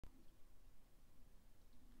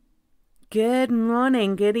Good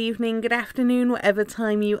morning, good evening, good afternoon, whatever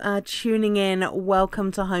time you are tuning in. Welcome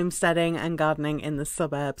to Homesteading and Gardening in the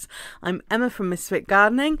Suburbs. I'm Emma from Misfit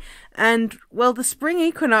Gardening, and well, the spring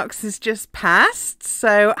equinox is just passed,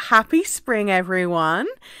 so happy spring, everyone.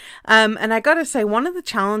 And I gotta say, one of the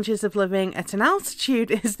challenges of living at an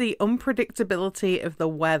altitude is the unpredictability of the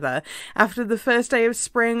weather. After the first day of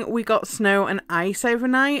spring, we got snow and ice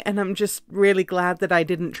overnight, and I'm just really glad that I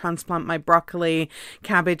didn't transplant my broccoli,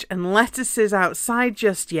 cabbage, and lettuces outside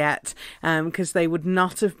just yet, because they would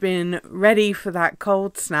not have been ready for that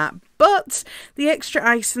cold snap. But the extra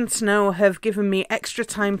ice and snow have given me extra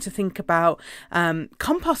time to think about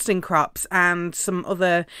composting crops and some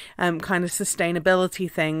other kind of sustainability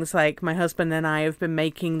things. Like my husband and I have been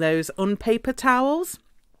making those unpaper towels.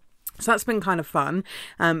 So that's been kind of fun,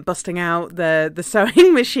 busting out the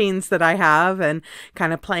sewing machines that I have and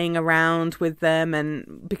kind of playing around with them.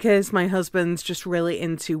 And because my husband's just really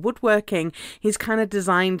into woodworking, he's kind of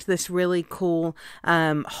designed this really cool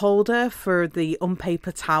holder for the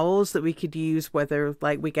unpaper towels that we could use, whether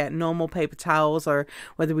like we get normal paper towels or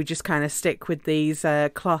whether we just kind of stick with these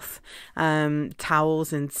cloth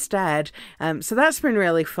towels instead. So that's been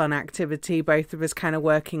really fun activity. Both of us kind of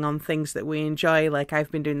working on things that we enjoy. Like I've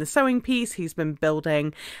been doing the sewing piece, he's been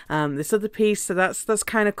building this other piece, so that's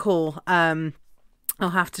kind of cool. I'll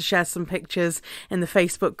have to share some pictures in the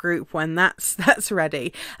Facebook group when that's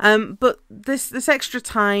ready. But this extra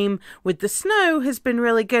time with the snow has been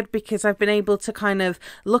really good because I've been able to kind of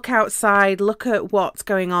look outside, look at what's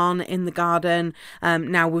going on in the garden.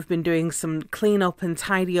 Now we've been doing some clean up and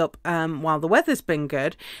tidy up while the weather's been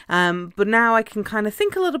good. But now I can kind of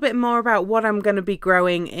think a little bit more about what I'm going to be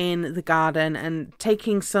growing in the garden and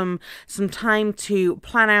taking some time to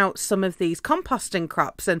plan out some of these composting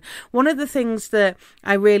crops. And one of the things that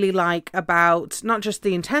I really like about not just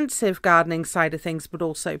the intensive gardening side of things, but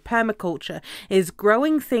also permaculture, is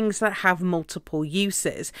growing things that have multiple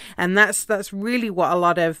uses. And that's really what a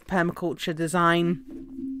lot of permaculture design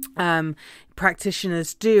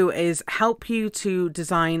practitioners do, is help you to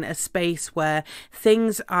design a space where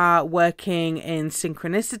things are working in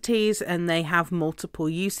synchronicities and they have multiple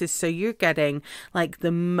uses, so you're getting like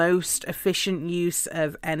the most efficient use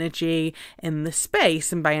of energy in the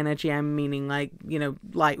space. And by energy I'm meaning like, you know,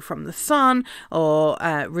 light from the sun or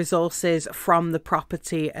resources from the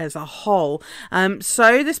property as a whole.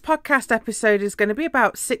 So this podcast episode is going to be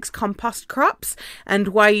about 6 compost crops and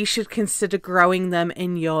why you should consider growing them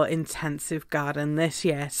in your intensive garden this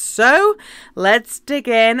year. So let's dig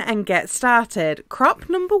in and get started. Crop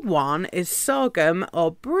number 1 is sorghum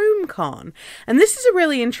or broom corn, and this is a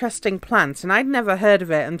really interesting plant, and I'd never heard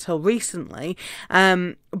of it until recently.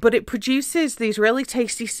 But it produces these really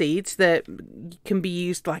tasty seeds that can be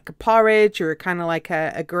used like a porridge or kind of like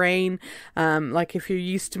a grain, like if you're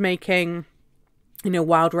used to making, you know,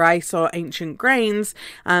 wild rice or ancient grains,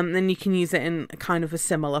 then you can use it in kind of a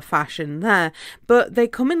similar fashion there. But they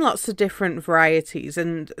come in lots of different varieties,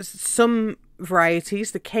 and some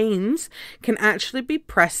varieties, the canes, can actually be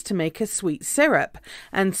pressed to make a sweet syrup.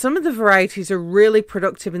 And some of the varieties are really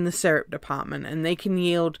productive in the syrup department, and they can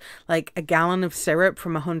yield like a gallon of syrup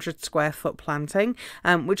from 100 square foot planting,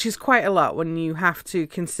 which is quite a lot when you have to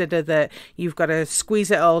consider that you've got to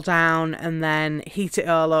squeeze it all down and then heat it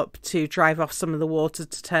all up to drive off some of the water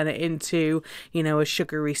to turn it into, you know, a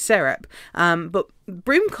sugary syrup. But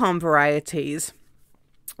broom corn varieties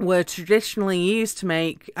were traditionally used to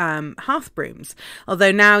make hearth brooms,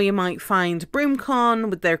 although now you might find broom corn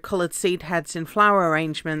with their coloured seed heads in flower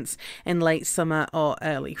arrangements in late summer or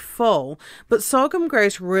early fall. But sorghum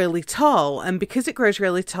grows really tall, and because it grows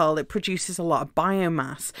really tall, it produces a lot of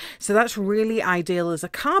biomass, so that's really ideal as a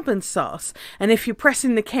carbon source. And if you're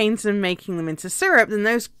pressing the canes and making them into syrup, then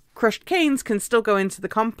those crushed canes can still go into the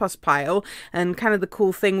compost pile. And kind of the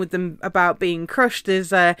cool thing with them about being crushed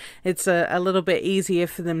is it's a little bit easier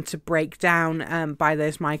for them to break down by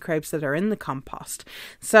those microbes that are in the compost.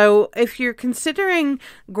 So if you're considering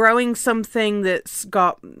growing something that's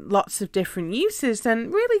got lots of different uses,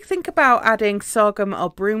 then really think about adding sorghum or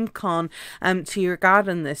broom corn to your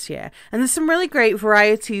garden this year. And there's some really great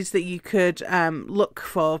varieties that you could look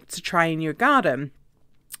for to try in your garden.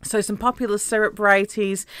 So some popular syrup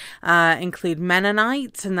varieties include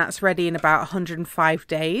Mennonite, and that's ready in about 105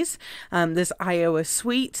 days. There's Iowa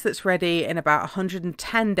Sweet that's ready in about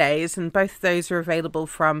 110 days, and both of those are available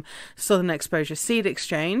from Southern Exposure Seed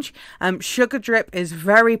Exchange. Sugar Drip is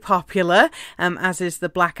very popular, as is the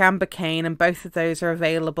Black Amber Cane, and both of those are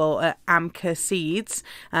available at Amka Seeds,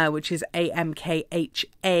 which is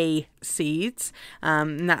AMKHA Seeds.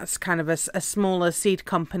 And that's kind of a smaller seed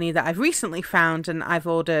company that I've recently found, and I've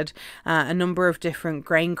ordered a number of different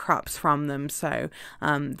grain crops from them. So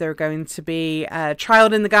they're going to be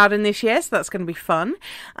trialed in the garden this year, so that's going to be fun.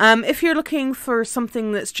 If you're looking for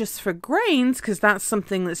something that's just for grains, because that's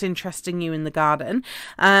something that's interesting you in the garden,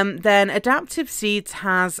 then Adaptive Seeds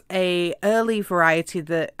has a early variety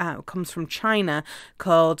that comes from China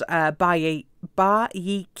called Bayeqi,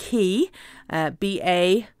 Bayeqi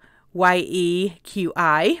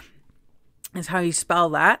is how you spell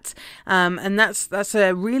that, and that's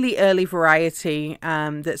a really early variety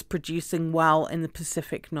that's producing well in the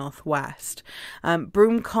Pacific Northwest.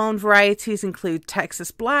 Broom corn varieties include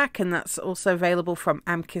Texas Black, and that's also available from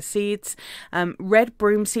Amka Seeds. Red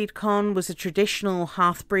broom seed corn was a traditional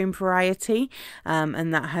hearth broom variety,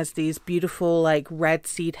 and that has these beautiful like red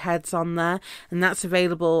seed heads on there, and that's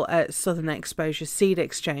available at Southern Exposure Seed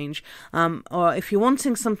Exchange. Or if you're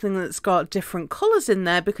wanting something that's got different colours in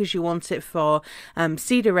there because you want it for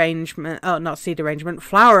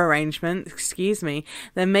flower arrangement, excuse me,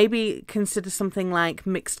 then maybe consider something like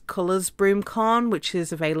Mixed Colours Broom Corn, which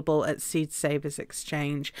is available at Seed Savers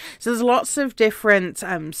Exchange. So there's lots of different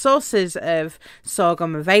sources of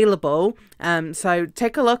sorghum available, so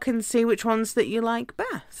take a look and see which ones that you like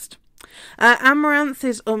best. Amaranth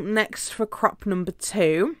is up next for crop number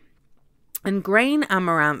 2, and grain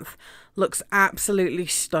amaranth looks absolutely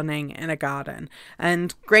stunning in a garden.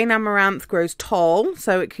 And grain amaranth grows tall,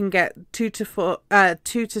 so it can get 4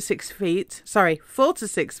 to 6 feet.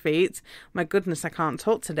 My goodness, I can't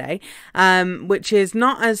talk today. Which is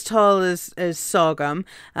not as tall as sorghum,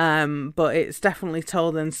 but it's definitely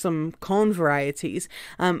taller than some corn varieties.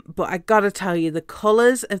 But I gotta tell you, the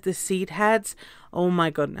colours of the seed heads, oh my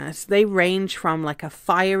goodness, they range from like a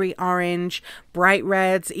fiery orange, bright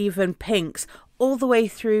reds, even pinks, all the way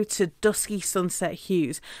through to dusky sunset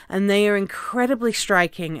hues, and they are incredibly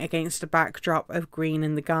striking against a backdrop of green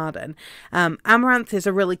in the garden. Amaranth is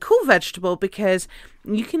a really cool vegetable because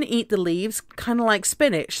you can eat the leaves kind of like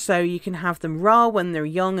spinach, so you can have them raw when they're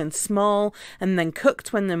young and small, and then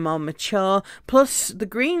cooked when they're more mature. Plus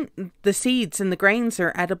the seeds and the grains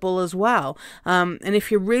are edible as well. And if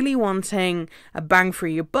you're really wanting a bang for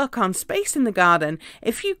your buck on space in the garden,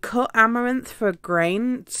 if you cut amaranth for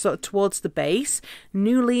grain towards the base,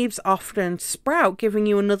 new leaves often sprout, giving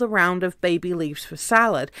you another round of baby leaves for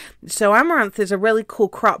salad. So amaranth is a really cool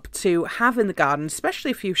crop to have in the garden, especially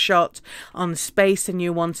if you're short on space and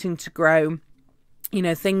you're wanting to grow, you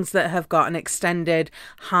know, things that have got an extended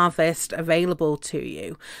harvest available to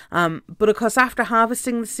you. But of course, after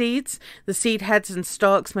harvesting the seeds, the seed heads and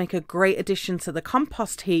stalks make a great addition to the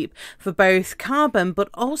compost heap for both carbon, but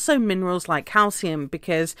also minerals like calcium,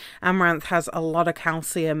 because amaranth has a lot of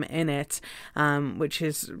calcium in it, which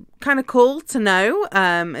is kind of cool to know,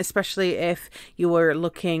 especially if you were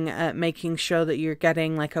looking at making sure that you're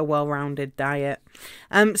getting like a well-rounded diet.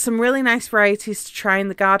 Some really nice varieties to try in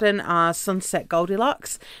the garden are Sunset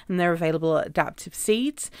Goldilocks, and they're available at Adaptive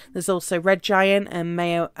Seeds. There's also Red Giant and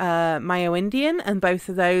Mayo Indian, and both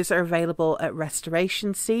of those are available at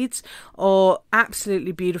Restoration Seeds, or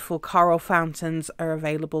absolutely beautiful Coral Fountains are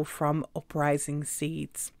available from Uprising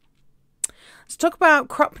Seeds. Let's talk about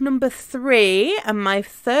crop number 3, and my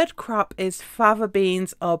third crop is fava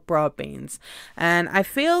beans or broad beans. And I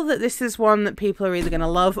feel that this is one that people are either going to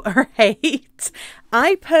love or hate.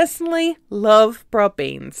 I personally love broad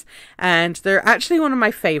beans, and they're actually one of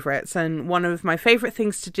my favourites, and one of my favourite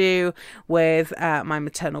things to do with my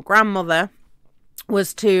maternal grandmother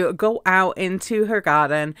was to go out into her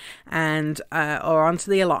garden and or onto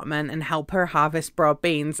the allotment and help her harvest broad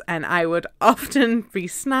beans, and I would often be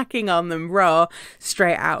snacking on them raw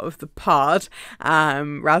straight out of the pod,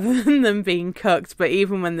 rather than them being cooked. But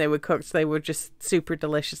even when they were cooked, they were just super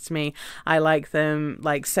delicious to me. I like them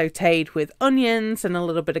like sauteed with onions and a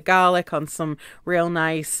little bit of garlic on some real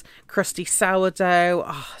nice crusty sourdough.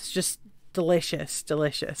 Oh, it's just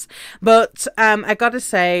delicious. But I gotta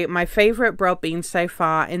say, my favorite broad bean so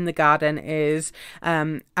far in the garden is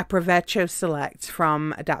Aprovecho Select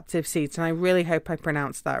from Adaptive Seeds, and I really hope I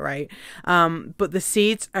pronounced that right. But the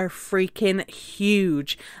seeds are freaking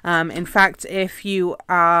huge. In fact, if you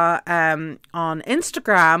are on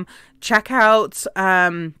Instagram, check out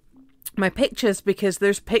my pictures, because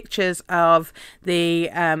there's pictures of the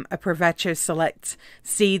Aprovecho Select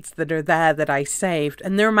seeds that are there that I saved,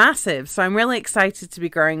 and they're massive, so I'm really excited to be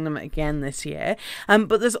growing them again this year.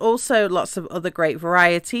 But there's also lots of other great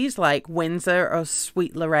varieties like Windsor or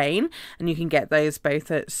Sweet Lorraine, and you can get those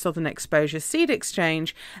both at Southern Exposure Seed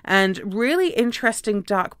Exchange, and really interesting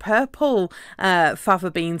dark purple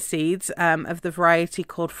fava bean seeds of the variety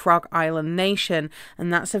called Frog Island Nation,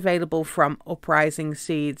 and that's available from Uprising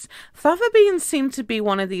Seeds. Fava beans seem to be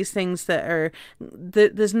one of these things that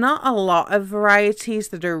there's not a lot of varieties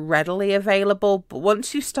that are readily available, but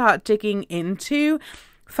once you start digging into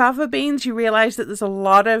fava beans, you realize that there's a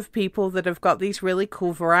lot of people that have got these really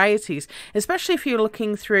cool varieties, especially if you're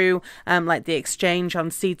looking through like the exchange on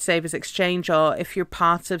Seed Savers Exchange, or if you're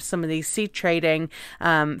part of some of these seed trading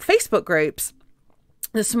Facebook groups.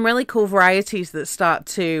 There's some really cool varieties that start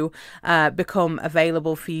to become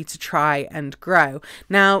available for you to try and grow.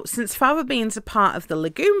 Now, since fava beans are part of the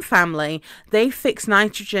legume family, they fix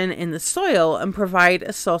nitrogen in the soil and provide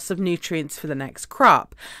a source of nutrients for the next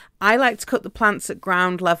crop. I like to cut the plants at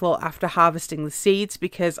ground level after harvesting the seeds,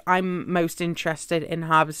 because I'm most interested in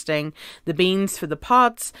harvesting the beans for the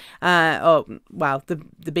pods.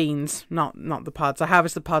 The beans, not the pods. I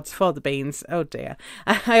harvest the pods for the beans. Oh dear.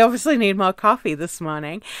 I obviously need more coffee this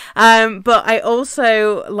morning. But I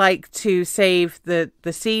also like to save the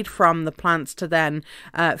seed from the plants to then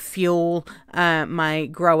fuel my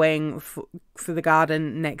growing for the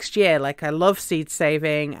garden next year. Like, I love seed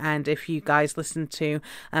saving, and if you guys listened to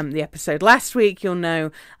the episode last week, you'll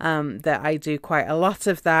know that I do quite a lot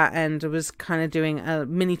of that, and I was kind of doing a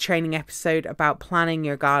mini training episode about planning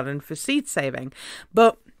your garden for seed saving.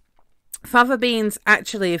 But fava beans,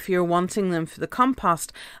 actually, if you're wanting them for the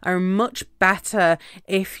compost, are much better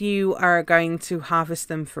if you are going to harvest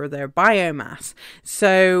them for their biomass.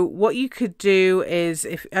 So what you could do is,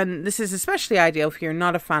 and this is especially ideal if you're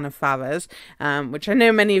not a fan of favas, which I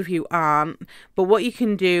know many of you aren't, but what you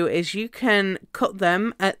can do is you can cut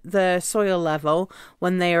them at the soil level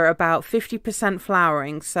when they are about 50%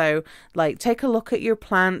 flowering. So like, take a look at your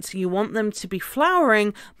plants. You want them to be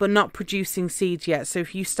flowering but not producing seeds yet. So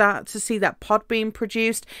if you start to see that pod being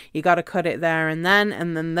produced, you got to cut it there and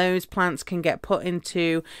then those plants can get put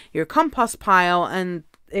into your compost pile, and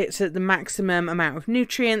it's at the maximum amount of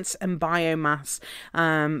nutrients and biomass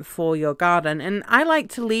for your garden. And I like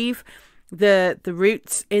to leave the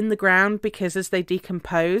roots in the ground, because as they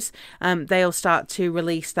decompose, they'll start to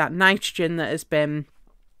release that nitrogen that has been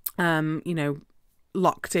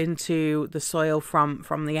locked into the soil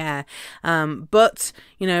from the air. But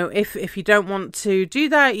if you don't want to do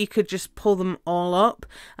that, you could just pull them all up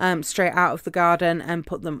straight out of the garden and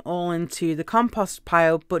put them all into the compost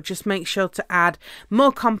pile, but just make sure to add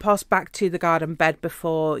more compost back to the garden bed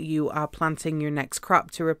before you are planting your next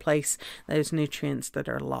crop to replace those nutrients that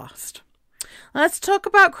are lost. Let's talk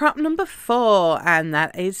about crop number 4, and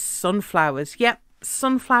that is sunflowers. Yep.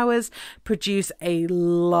 Sunflowers produce a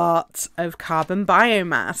lot of carbon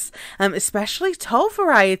biomass, especially tall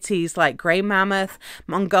varieties like Grey Mammoth,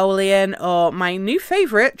 Mongolian, or my new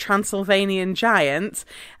favourite, Transylvanian Giant.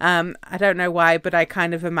 I don't know why, but I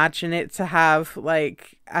kind of imagine it to have,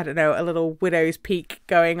 like, I don't know, a little widow's peak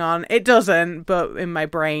going on. It doesn't, but in my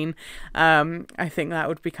brain, I think that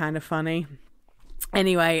would be kind of funny.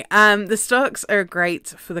 Anyway, the stalks are great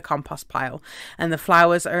for the compost pile, and the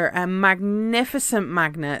flowers are a magnificent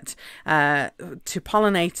magnet to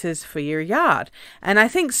pollinators for your yard. And I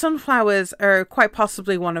think sunflowers are quite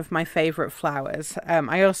possibly one of my favourite flowers.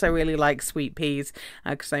 I also really like sweet peas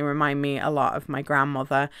because they remind me a lot of my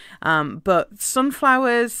grandmother. But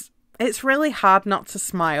sunflowers, it's really hard not to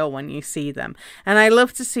smile when you see them. And I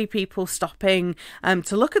love to see people stopping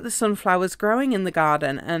to look at the sunflowers growing in the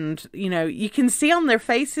garden. And, you can see on their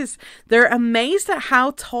faces, they're amazed at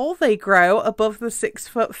how tall they grow above the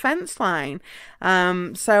 6-foot fence line.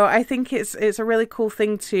 So I think it's a really cool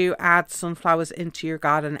thing to add sunflowers into your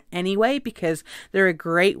garden anyway, because they're a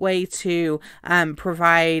great way to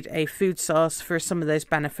provide a food source for some of those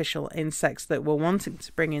beneficial insects that we're wanting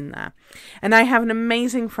to bring in there. And I have an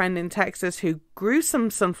amazing friend in Texas who grew some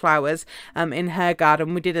sunflowers in her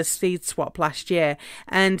garden. We did a seed swap last year,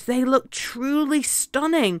 and they looked truly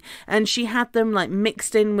stunning. And she had them like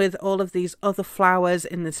mixed in with all of these other flowers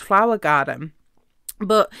in this flower garden.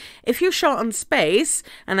 But if you're short on space,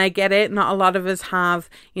 and I get it, not a lot of us have,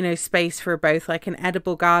 space for both like an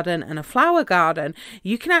edible garden and a flower garden,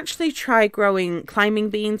 you can actually try growing climbing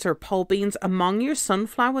beans or pole beans among your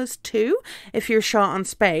sunflowers too, if you're short on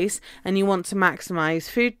space and you want to maximize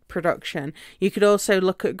food production. You could also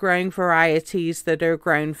look at growing varieties that are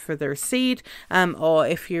grown for their seed, or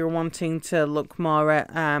if you're wanting to look more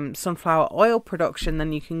at sunflower oil production,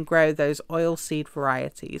 then you can grow those oil seed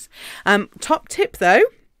varieties. Top tip though,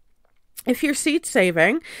 if you're seed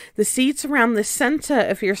saving, the seeds around the center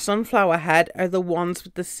of your sunflower head are the ones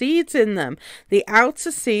with the seeds in them. The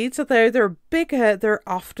outer seeds, although they're bigger, they're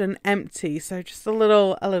often empty. So just a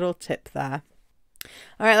little tip there.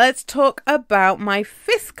 All right, let's talk about my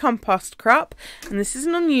 5th compost crop, and this is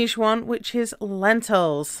an unusual one, which is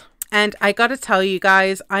lentils. And I got to tell you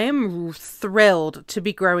guys, I am thrilled to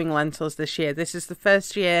be growing lentils this year. This is the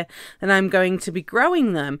first year that I'm going to be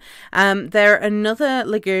growing them. They're another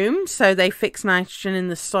legume, so they fix nitrogen in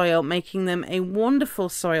the soil, making them a wonderful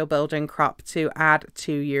soil building crop to add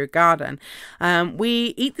to your garden.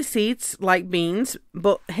 We eat the seeds like beans,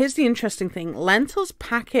 but here's the interesting thing. Lentils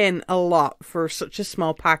pack in a lot for such a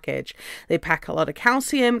small package. They pack a lot of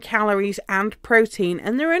calcium, calories, and protein,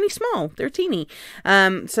 and they're only small. They're teeny.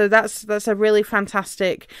 So that's a really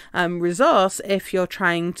fantastic resource if you're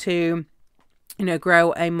trying to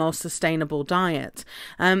grow a more sustainable diet.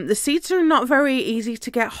 The seeds are not very easy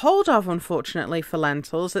to get hold of, unfortunately, for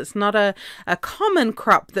lentils. It's not a common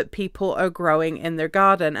crop that people are growing in their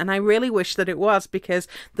garden, and I really wish that it was, because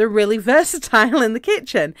they're really versatile in the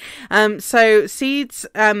kitchen. So seeds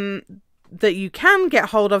that you can get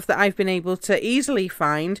hold of that I've been able to easily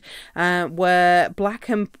find were black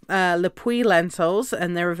and Lepuy lentils,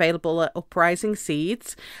 and they're available at Uprising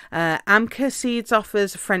Seeds. Amca Seeds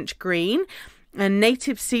offers French green. And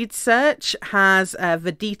Native Seed Search has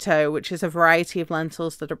Vedito, which is a variety of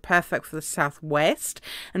lentils that are perfect for the southwest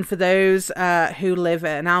and for those who live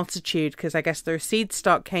at an altitude, because I guess their seed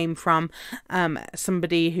stock came from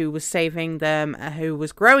somebody who was saving them, who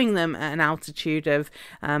was growing them at an altitude of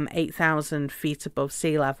 8,000 feet above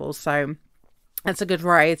sea level. So that's a good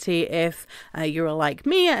variety if you're like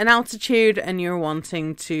me at an altitude and you're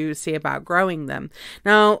wanting to see about growing them.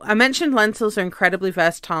 Now, I mentioned lentils are incredibly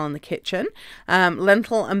versatile in the kitchen.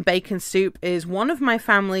 Lentil and bacon soup is one of my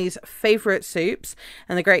family's favorite soups.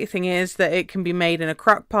 And the great thing is that it can be made in a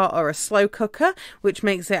crock pot or a slow cooker, which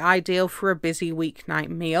makes it ideal for a busy weeknight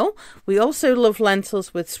meal. We also love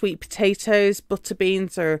lentils with sweet potatoes, butter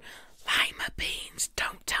beans, or lima beans.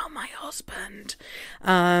 Don't tell my husband.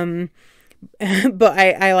 But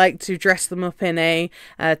I like to dress them up in a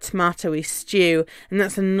tomatoey stew, and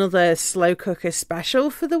that's another slow cooker special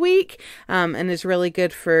for the week, and is really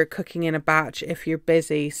good for cooking in a batch if you're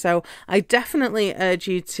busy. So I definitely urge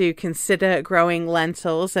you to consider growing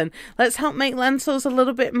lentils, and let's help make lentils a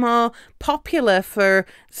little bit more popular for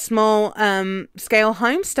small scale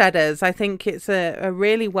homesteaders. I think it's a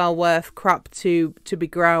really well worth crop to be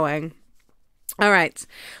growing. All right,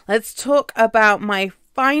 let's talk about my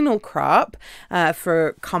final crop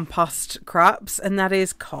for compost crops, and that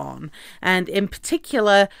is corn, and in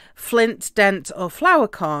particular flint, dent, or flower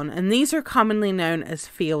corn, and these are commonly known as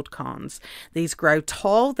field corns. These grow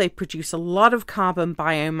tall, they produce a lot of carbon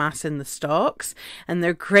biomass in the stalks, and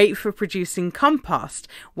they're great for producing compost,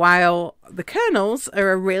 while the kernels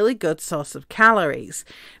are a really good source of calories.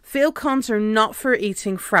 Field corns are not for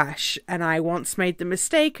eating fresh, and I once made the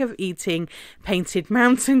mistake of eating painted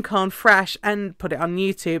mountain corn fresh and put it on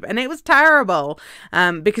YouTube, and it was terrible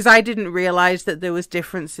because I didn't realize that there was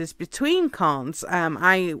differences between corns.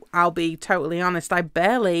 I'll be totally honest, I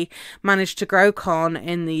barely managed to grow corn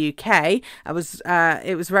in the UK.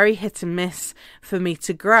 It was very hit and miss for me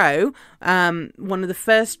to grow. One of the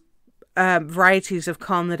first varieties of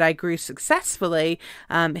corn that I grew successfully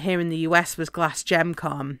here in the US was glass gem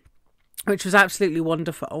corn, which was absolutely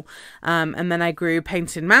wonderful. And then I grew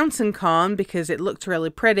painted mountain corn because it looked really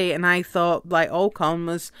pretty, and I thought like all corn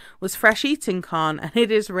was fresh eating corn, and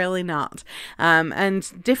it is really not.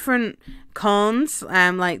 And different corns,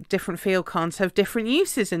 like different field corns, have different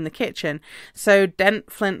uses in the kitchen. So dent,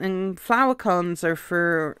 flint, and flower corns are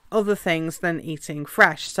for other things than eating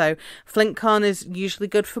fresh. So flint corn is usually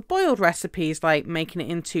good for boiled recipes, like making it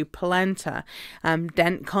into polenta.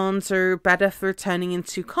 Dent corns are better for turning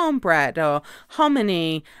into cornbread or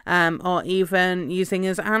hominy, or even using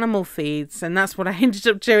as animal feeds. And that's what I ended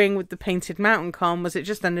up doing with the painted mountain corn, was it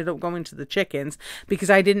just ended up going to the chickens because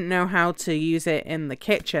I didn't know how to use it in the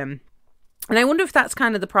kitchen. And I wonder if that's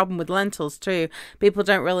kind of the problem with lentils too. People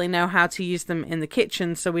don't really know how to use them in the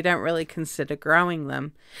kitchen, so we don't really consider growing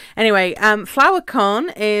them. Anyway, flour corn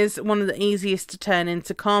is one of the easiest to turn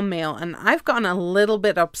into cornmeal, and I've gotten a little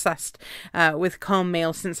bit obsessed with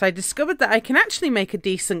cornmeal since I discovered that I can actually make a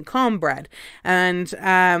decent cornbread. And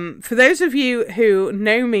for those of you who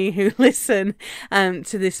know me, who listen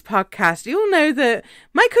to this podcast, you'll know that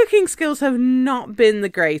my cooking skills have not been the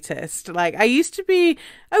greatest. Like, I used to be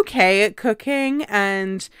okay at cooking,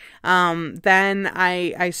 and then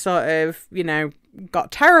I sort of,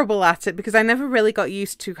 got terrible at it because I never really got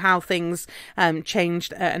used to how things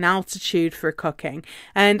changed at an altitude for cooking.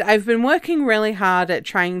 And I've been working really hard at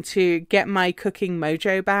trying to get my cooking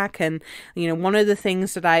mojo back. And, one of the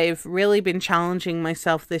things that I've really been challenging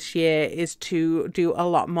myself this year is to do a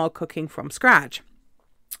lot more cooking from scratch.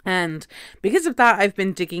 And because of that, I've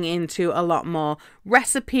been digging into a lot more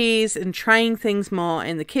recipes and trying things more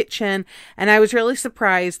in the kitchen. And I was really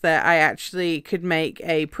surprised that I actually could make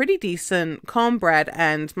a pretty decent cornbread.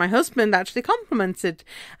 And my husband actually complimented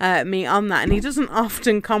me on that. And he doesn't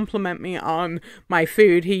often compliment me on my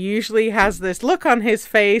food. He usually has this look on his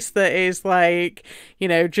face that is like,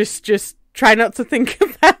 just try not to think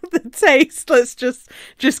about the taste. Let's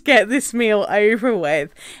just get this meal over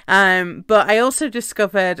with. But I also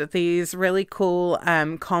discovered these really cool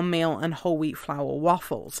cornmeal and whole wheat flour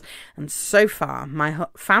waffles. And so far, my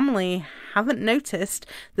family haven't noticed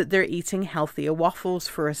that they're eating healthier waffles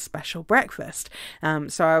for a special breakfast.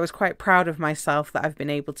 So I was quite proud of myself that I've been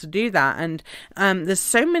able to do that. And there's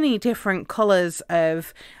so many different colours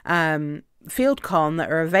of field corn that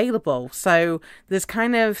are available. So there's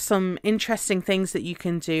kind of some interesting things that you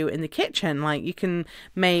can do in the kitchen. Like you can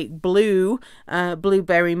make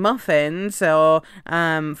blueberry muffins or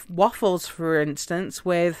waffles, for instance,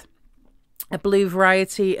 with a blue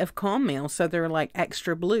variety of cornmeal, so they're like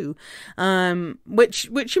extra blue,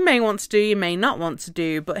 which you may want to do, you may not want to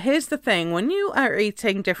do. But here's the thing: when you are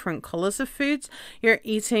eating different colors of foods, you're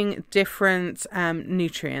eating different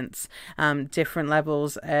nutrients, different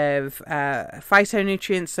levels of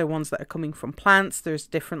phytonutrients, so ones that are coming from plants. There's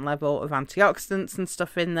different level of antioxidants and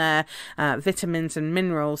stuff in there, vitamins and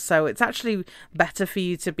minerals. So it's actually better for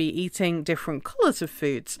you to be eating different colors of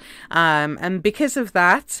foods, and because of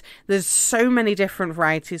that, there's so many different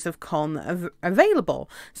varieties of corn that are available.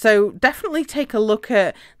 So definitely take a look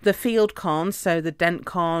at the field corn, so the dent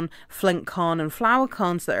corn, flint corn and flour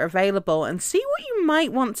corns that are available, and see what you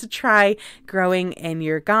might want to try growing in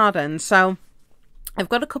your garden. So I've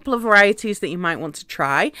got a couple of varieties that you might want to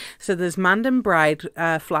try. So there's Mandan Bride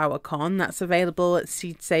flour corn that's available at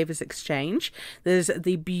Seed Savers Exchange. There's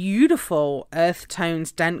the beautiful Earth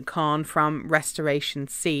Tones dent corn from Restoration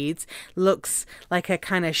Seeds. Looks like a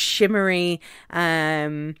kind of shimmery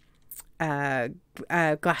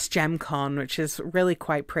glass gem corn, which is really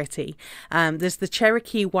quite pretty. There's the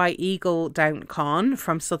Cherokee White Eagle dent corn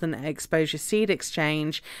from Southern Exposure Seed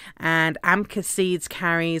Exchange, and Amka Seeds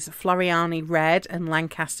carries Floriani Red and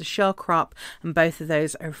Lancaster Shore Crop, and both of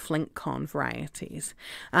those are flint corn varieties.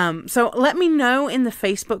 So let me know in the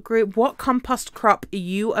Facebook group what compost crop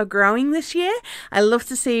you are growing this year. I love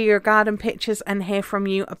to see your garden pictures and hear from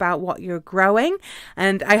you about what you're growing,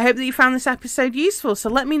 and I hope that you found this episode useful. So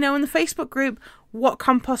let me know in the Facebook group, what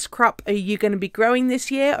compost crop are you going to be growing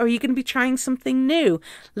this year? Or are you going to be trying something new?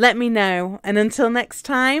 Let me know. And until next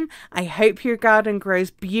time, I hope your garden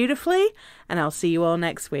grows beautifully, and I'll see you all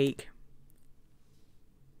next week.